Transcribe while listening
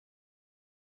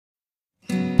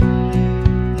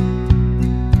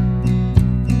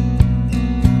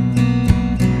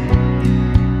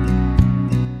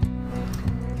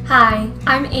Hi,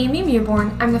 I'm Amy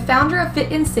Mewborn. I'm the founder of Fit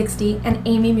in 60 and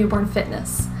Amy Mewborn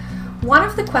Fitness. One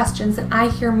of the questions that I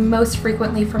hear most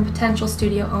frequently from potential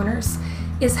studio owners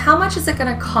is how much is it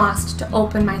going to cost to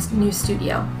open my new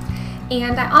studio?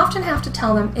 And I often have to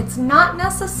tell them it's not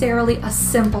necessarily a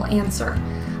simple answer.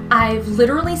 I've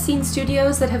literally seen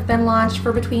studios that have been launched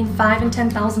for between $5,000 and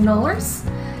 $10,000,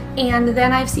 and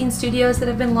then I've seen studios that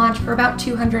have been launched for about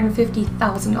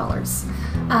 $250,000.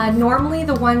 Normally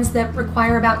the ones that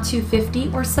require about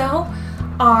 $250,000 or so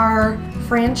are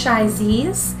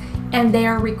franchisees, and they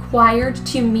are required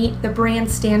to meet the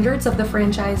brand standards of the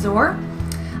franchisor.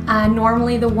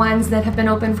 Normally the ones that have been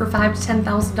open for $5,000 to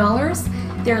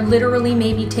 $10,000, they're literally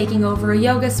maybe taking over a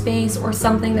yoga space or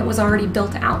something that was already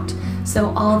built out.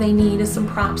 So all they need is some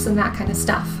props and that kind of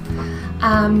stuff.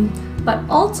 But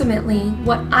ultimately,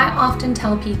 what I often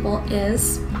tell people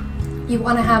is you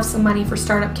want to have some money for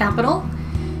startup capital.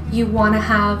 You want to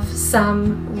have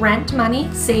some rent money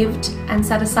saved and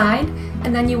set aside,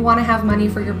 and then you want to have money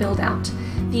for your build out.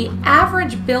 The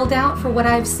average build out for what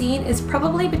I've seen is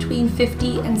probably between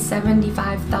 $50,000 and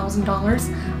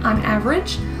 $75,000 on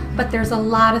average, but there's a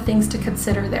lot of things to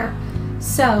consider there.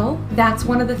 So that's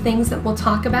one of the things that we'll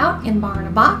talk about in Bar in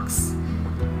a Box.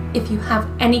 If you have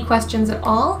any questions at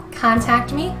all,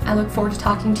 contact me. I look forward to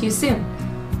talking to you soon.